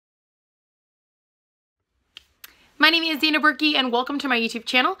My name is Dana Berkey and welcome to my YouTube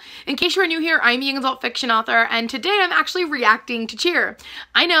channel. In case you are new here, I'm a young adult fiction author and today I'm actually reacting to cheer.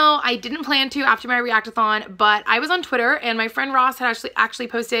 I know I didn't plan to after my reactathon, but I was on Twitter and my friend Ross had actually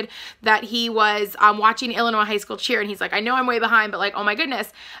posted that he was watching Illinois high school cheer and he's like, I know I'm way behind, but like, oh my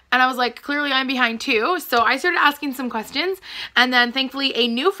goodness. And I was like, clearly I'm behind too. So I started asking some questions and then thankfully a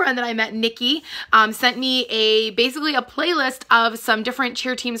new friend that I met, Nikki, sent me basically a playlist of some different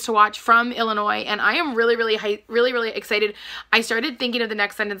cheer teams to watch from Illinois and I am really excited. I started thinking of the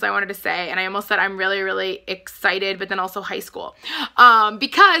next sentence I wanted to say and I almost said I'm really excited, but then also high school.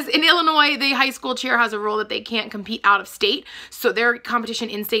 Because in Illinois, the high school cheer has a rule that they can't compete out of state. So their competition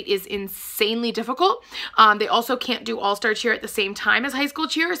in state is insanely difficult. They also can't do all-star cheer at the same time as high school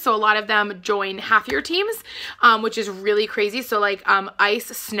cheer. So a lot of them join half-year teams, which is really crazy. So like ICE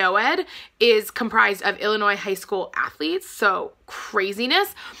Snow Ed is comprised of Illinois high school athletes. So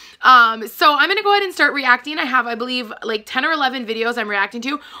craziness. So I'm going to go ahead and start reacting. I have, I believe, like 10 or 11 videos I'm reacting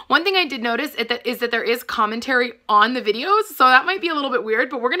to. One thing I did notice is that there is commentary on the videos, so that might be a little bit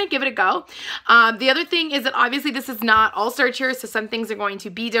weird, but we're going to give it a go. The other thing is that obviously this is not all-star cheer, so some things are going to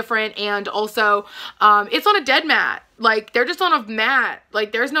be different, and also it's on a dead mat. Like, they're just on a mat.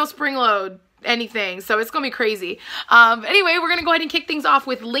 Like, there's no spring load anything, so it's gonna be crazy. Anyway, we're gonna go ahead and kick things off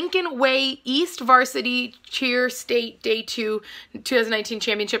with Lincoln Way East Varsity Cheer State Day 2 2019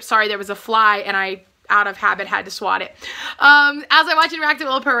 Championship. Sorry, there was a fly and I out of habit had to swat it. As I watch and react, it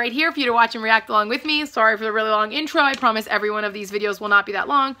will appear right here for you to watch and react along with me. Sorry for the really long intro. I promise every one of these videos will not be that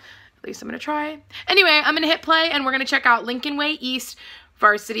long. At least I'm gonna try. Anyway, I'm gonna hit play and we're gonna check out Lincoln Way East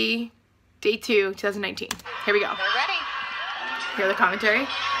Varsity Day 2 2019. Here we go. They're ready. Hear the commentary.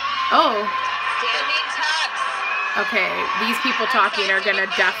 Oh. Okay, these people talking are gonna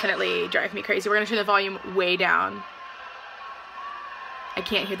definitely drive me crazy. We're gonna turn the volume way down. I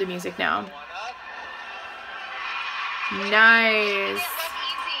can't hear the music now. Nice.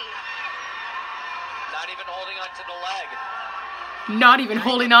 Not even holding on to the leg. Not even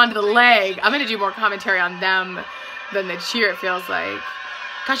holding on to the leg. I'm gonna do more commentary on them than the cheer, it feels like.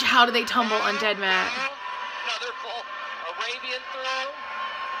 Gosh, how do they tumble on dead mat? Another full Arabian throw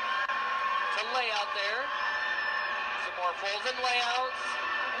to lay out there. Some more fulls and layouts.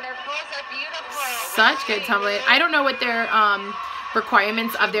 And their fulls are beautiful. Such good tumbling. I don't know what their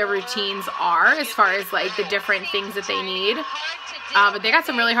requirements of their routines are as far as like the different things that they need. But they got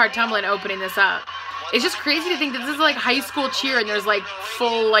some really hard tumbling opening this up. It's just crazy to think that this is like high school cheer and there's like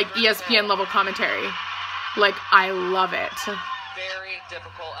full like ESPN level commentary. Like, I love it. Very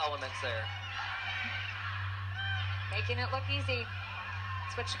difficult elements there. Making it look easy.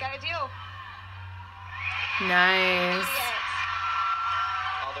 That's what you gotta do. Nice.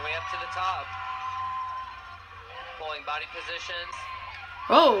 All the way up to the top. Pulling body positions.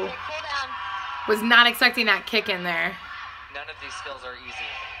 Oh. Okay, cool down. Was not expecting that kick in there. None of these skills are easy.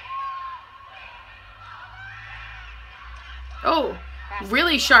 Oh,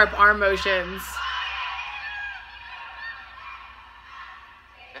 really sharp arm motions.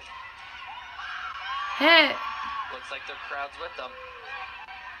 Hit. Looks like their crowd's with them.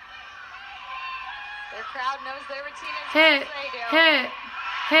 Their crowd knows their routine as Hit. well as they do.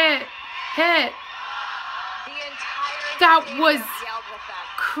 Hit. The entire That stadium was yelled with them.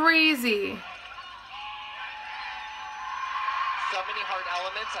 crazy. So many hard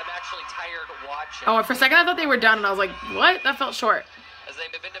elements. I'm actually tired watching. Oh, for a second I thought they were done and I was like, what? That felt short. As they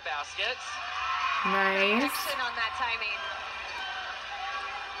move into baskets. Nice. Action on that timing.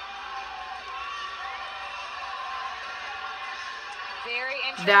 Very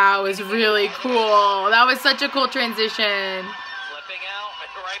interesting. That was really cool. That was such a cool transition. Flipping out.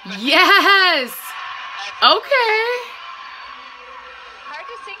 Right back. Yes. Okay. Hard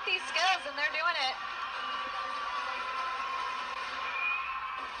to sync these skills, and they're doing it.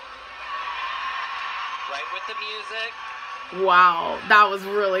 Right with the music. Wow, that was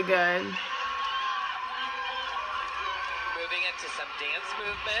really good. Moving into some dance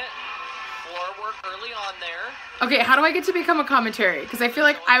movement. Floor work early on there. Okay, how do I get to become a commentary? Because I feel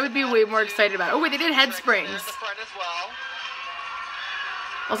like I would be way more excited about it. Oh wait, they did head springs. There at the front as well.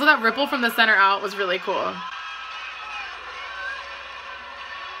 Also, that ripple from the center out was really cool. More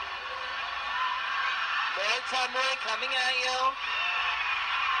tumbling coming at you.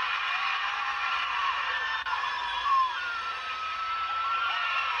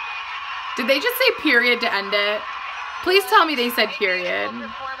 Did they just say period to end it? Please tell me they said period.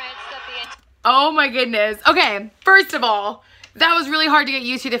 Oh my goodness. Okay, first of all, that was really hard to get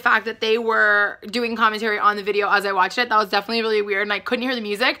used to, the fact that they were doing commentary on the video as I watched it. That was definitely really weird and I couldn't hear the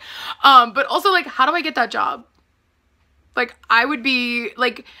music. But also, like, how do I get that job? Like, I would be,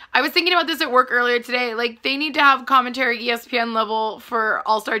 like, I was thinking about this at work earlier today. Like, they need to have commentary ESPN level for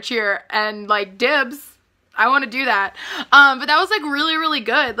All-Star Cheer, and, like, dibs. I want to do that. But that was, like, really, really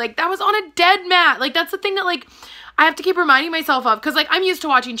good. Like, that was on a dead mat. Like, that's the thing that, like, I have to keep reminding myself of, because, like, I'm used to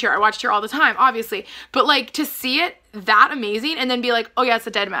watching cheer. I watch cheer all the time, obviously. But, like, to see it that amazing and then be like, oh, yeah, it's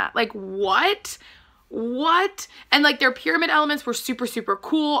a dead mat. Like, what? What? And like their pyramid elements were super, super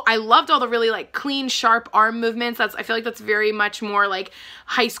cool. I loved all the really like clean, sharp arm movements. I feel like that's very much more like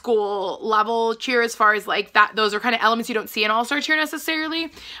high school level cheer as far as like that. Those are kind of elements you don't see in All-Star Cheer necessarily.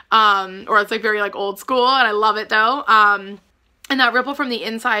 Or it's like very like old school, and I love it though. And that ripple from the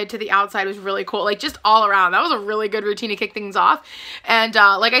inside to the outside was really cool. Like just all around. That was a really good routine to kick things off. And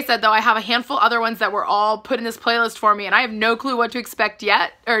like I said though, I have a handful other ones that were all put in this playlist for me, and I have no clue what to expect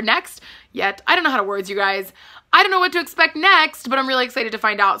yet, or next. Yet. I don't know how to words, you guys. I don't know what to expect next, but I'm really excited to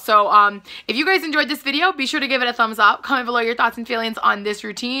find out. So if you guys enjoyed this video, be sure to give it a thumbs up. Comment below your thoughts and feelings on this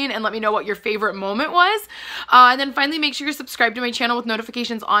routine and let me know what your favorite moment was. And then finally, make sure you're subscribed to my channel with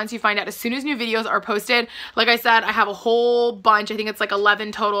notifications on so you find out as soon as new videos are posted. Like I said, I have a whole bunch. I think it's like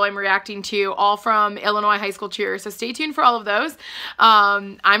 11 total I'm reacting to, all from Illinois high school cheer. So stay tuned for all of those.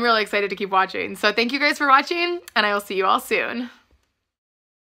 I'm really excited to keep watching. So thank you guys for watching, and I will see you all soon.